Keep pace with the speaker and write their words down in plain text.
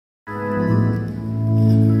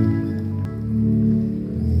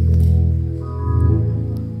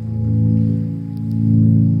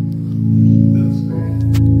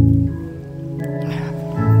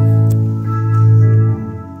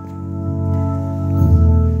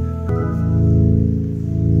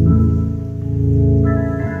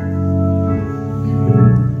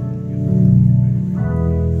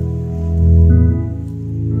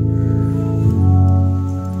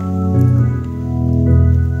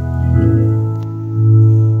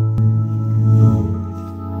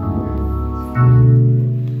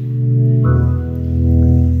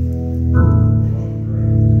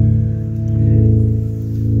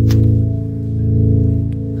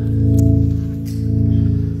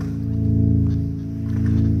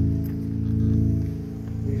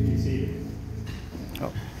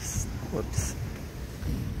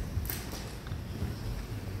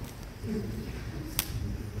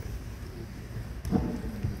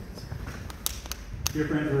Dear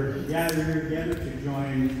friends, we're gathered here together to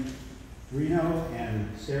join Reno and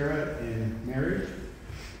Sarah in marriage.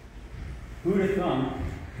 Who'd have thunk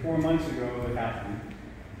 4 months ago it happened?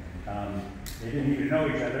 They didn't even know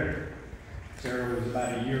each other. Sarah was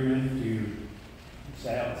about a year into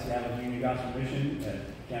Seattle Junior Gospel Mission at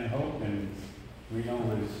Ken Hope, and Reno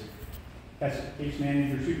was case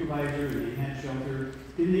manager, supervisor in the enhanced shelter.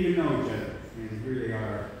 Didn't even know each other, and here they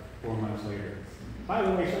are 4 months later. By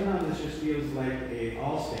the way, sometimes this just feels like a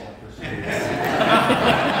all-staff or something.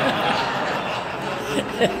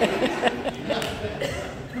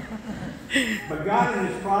 But God in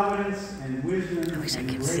His providence and wisdom and grace and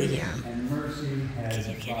mercy has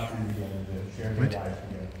brought them together to share their lives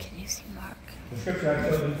together. Can you see Mark? The scripture I've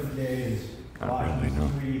chosen for today is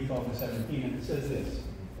Colossians 3, 12 to 17, and it says this: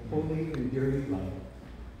 holy and dearly loved,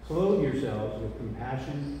 clothe yourselves with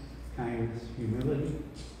compassion, kindness, humility,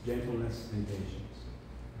 gentleness, and patience.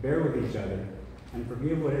 Bear with each other, and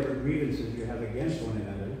forgive whatever grievances you have against one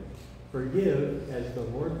another. Forgive as the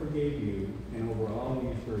Lord forgave you, and over all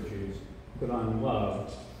these virtues, put on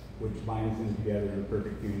love, which binds them together in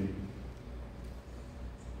perfect unity.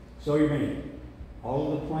 So you may.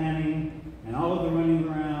 All of the planning, and all of the running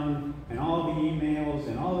around, and all of the emails,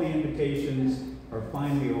 and all the invitations are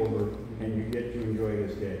finally over, and you get to enjoy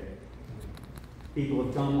this day. People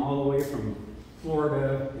have come all the way from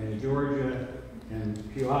Florida and Georgia and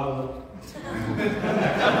Puyallup,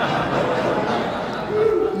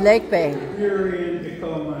 Lake Bay, Fury and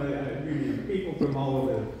Tacoma. People from all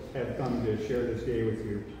over have come to share this day with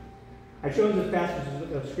you. I chose this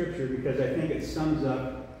passage of scripture because I think it sums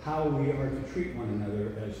up how we are to treat one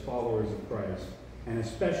another as followers of Christ, and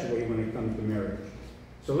especially when it comes to marriage.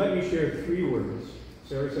 So let me share 3 words.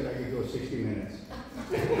 Sarah said I could go 60 minutes.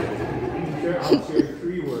 I'll share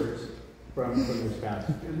 3 words from this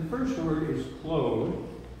passage. And the first word is clothe.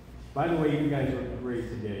 By the way, you guys look great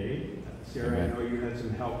today. Sarah, I know you had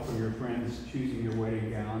some help from your friends choosing your wedding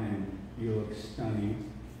gown, and you look stunning.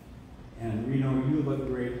 And Reno, you look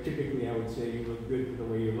great. Typically, I would say you look good for the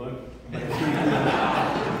way you look. But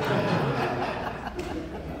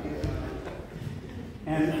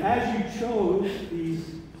and as you chose these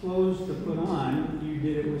clothes to put on, you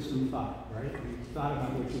did it with some thought, right? You thought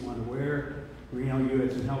about what you want to wear. Reno, you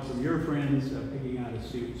had some help from your friends picking out a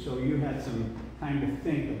suit. So you had some time to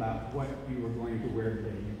think about what you were going to wear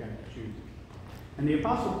today. You got to choose. And the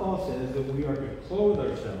Apostle Paul says that we are to clothe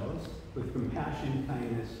ourselves with compassion,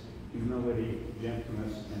 kindness, humility,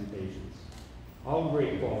 gentleness, and patience. All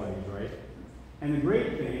great qualities, right? And the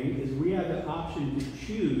great thing is we have the option to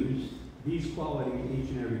choose these qualities each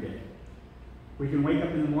and every day. We can wake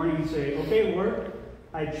up in the morning and say, okay, Lord,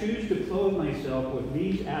 I choose to clothe myself with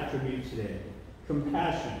these attributes today.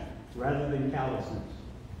 Compassion rather than callousness.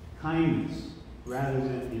 Kindness rather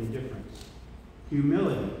than indifference.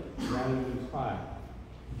 Humility rather than pride.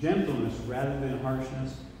 Gentleness rather than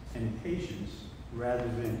harshness. And patience rather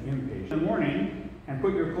than impatience. In the morning, and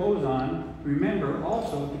put your clothes on, remember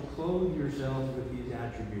also to clothe yourselves with these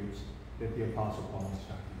attributes that the Apostle Paul is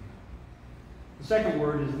talking about. The second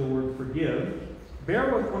word is the word forgive.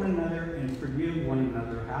 Bear with one another and forgive one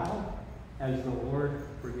another. How? As the Lord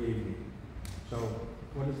forgave you. So,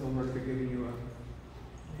 what is the Lord forgiving you of?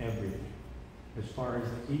 Everything. As far as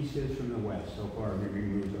the east is from the west, so far we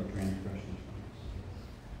removed our transgressions from us.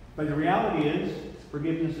 But the reality is,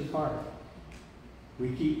 forgiveness is hard.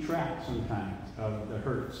 We keep track sometimes of the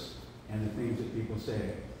hurts and the things that people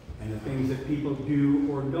say and the things that people do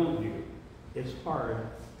or don't do. It's hard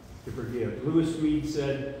to forgive. Lewis Smead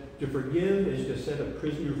said, to forgive is to set a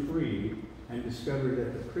prisoner free and discover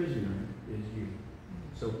that the prisoner is you.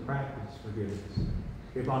 So practice forgiveness.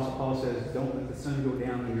 The Apostle Paul says, don't let the sun go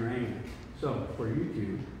down in your anger. So, for you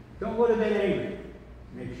two, don't go to bed angry.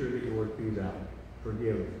 Make sure that you work things out.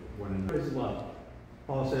 Forgive one another. What is love?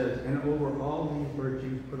 Paul says, and over all these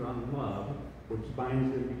virtues put on love, which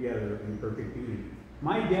binds them together in perfect unity.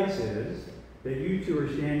 My guess is that you two are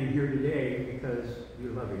standing here today because you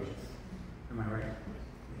love each other. Am I right?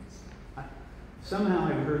 Somehow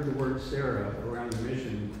I've heard the word Sarah around the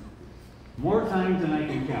mission more times than I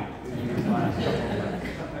can count in these last couple of months.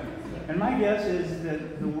 And my guess is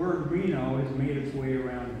that the word Reno has made its way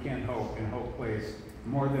around Ken Hope and Hope Place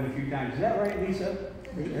more than a few times. Is that right, Lisa?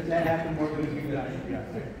 Has that happened more than a few times? Yeah,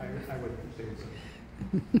 I would say so.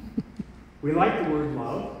 We like the word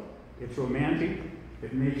love. It's romantic.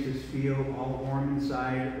 It makes us feel all warm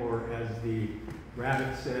inside, or as the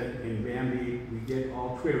rabbit said in Bambi, we get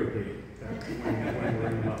all Twitter-pated. That's when we're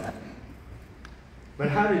in love. But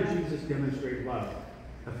how did Jesus demonstrate love?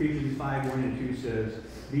 Ephesians 5, 1 and 2 says,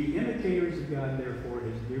 be imitators of God, therefore,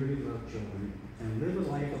 as dearly loved children, and live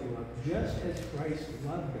a life of love just as Christ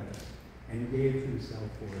loved us and gave himself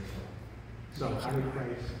for us all. So how did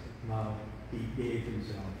Christ love? He gave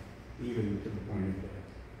himself even to the point of death.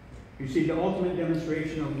 You see, the ultimate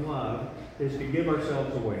demonstration of love is to give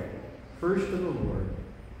ourselves away, first to the Lord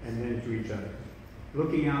and then to each other,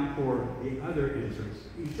 looking out for the other interests,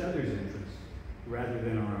 each other's interests, rather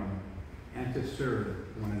than our own, and to serve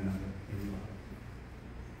one another in love.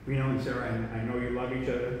 Reno and Sarah, I know you love each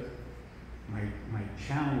other. My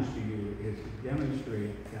challenge to you is to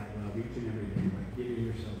demonstrate that love each and every day by giving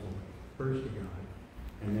yourself away, first to God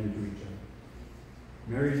and then to each other.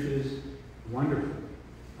 Marriage is wonderful,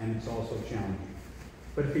 and it's also challenging.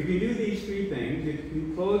 But if you can do these three things, if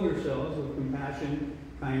you clothe yourselves with compassion,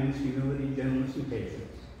 kindness, humility, gentleness, and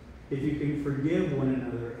patience, if you can forgive one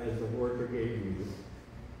another as the Lord forgave you,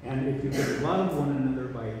 and if you can love one another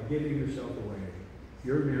by giving yourself away,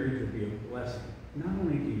 your marriage will be a blessing, not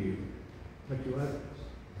only to you, but to others,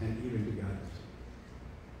 and even to God.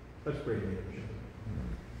 Let's pray together.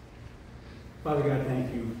 Father God,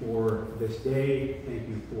 thank you for this day. Thank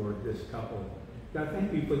you for this couple. God,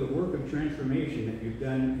 thank you for the work of transformation that you've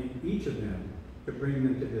done in each of them to bring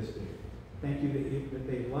them to this day. Thank you that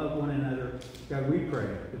they love one another. God, we pray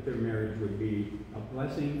that their marriage would be a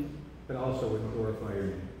blessing, but also would glorify your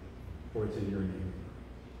name. For it's in your name.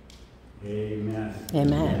 Amen.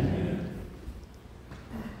 Amen. Amen.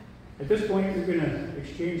 At this point, we're going to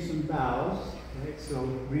exchange some vows. Right? So,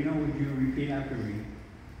 Reno, would you repeat after me?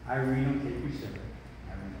 I, Reno, take you, Sarah.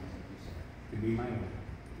 I, Reno, take you, Sarah. To be my wife.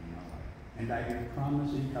 And I do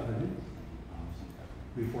promise in covenant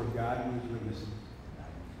before God and his witnesses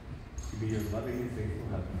to be your loving and faithful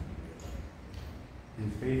husband,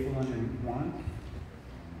 and faithful in want,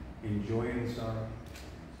 in joy and sorrow,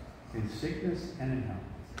 in sickness and in health,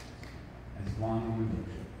 as long as we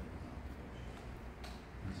worship.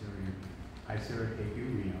 And Sarah, I, Sarah, take you,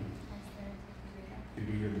 Reno, to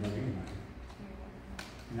be your loving wife.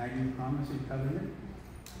 And I do promise in covenant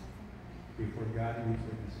before God and his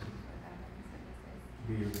witnesses to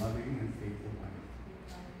be your loving and faithful wife,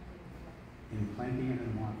 in plenty and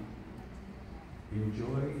in want, in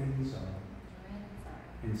joy and in sorrow,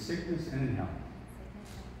 in sickness and in health,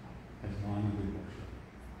 as long as we worship.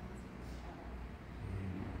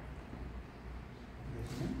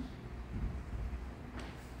 Amen.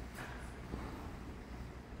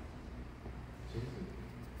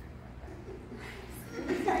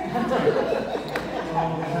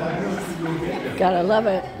 Gotta love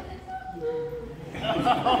it.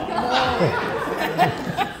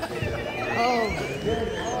 Oh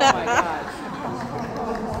my God.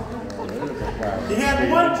 You had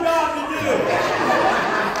one job to do.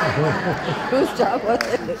 Whose job was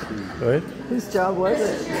it? What? Whose job was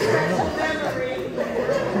it?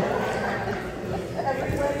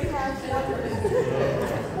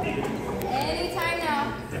 Anytime now.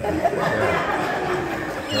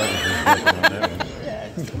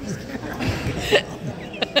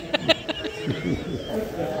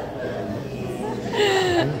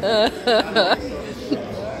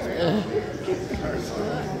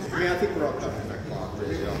 I think we're all covering that clock.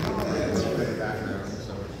 Really. It's in the background,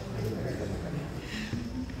 so.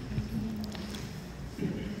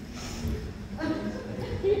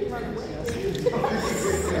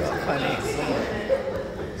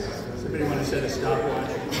 Somebody want to set a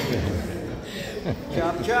stopwatch?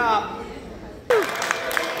 Chop, chop.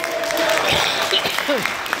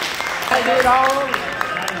 I do it all over.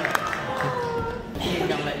 He ain't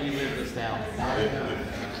gonna let you live this down.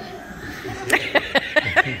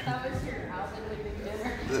 That was your outfit leaving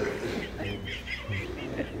dinner.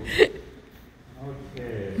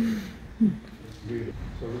 Okay. Beautiful.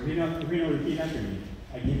 So Reno, repeat after me.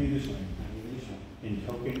 I give you this ring. In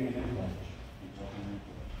token and in pledge.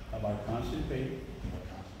 Of our constant faith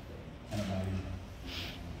and abiding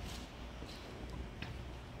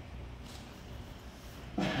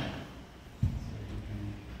love.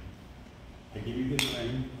 I give you this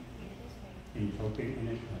ring in token and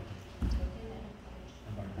in pledge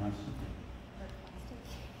of our constant faith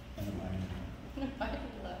and abiding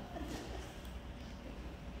love.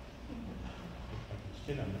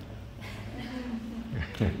 Sit on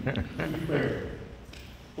that. Prayer.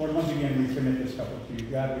 Lord, once again, we commit this couple to you.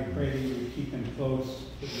 God, we pray that you would keep them close,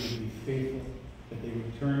 that they would be faithful, that they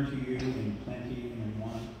would turn to you in plenty and in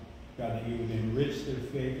want. God, that you would enrich their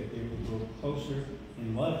faith, that they would grow closer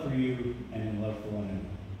in love for you and in love for one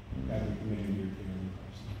another. God, we commit them to your care in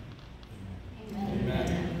Christ. Amen.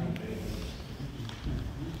 Amen.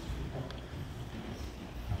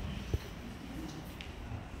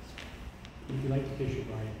 Would you like to kiss your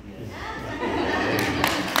bride? Yes.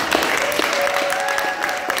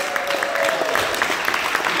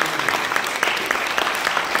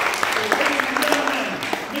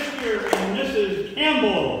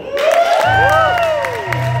 Reno.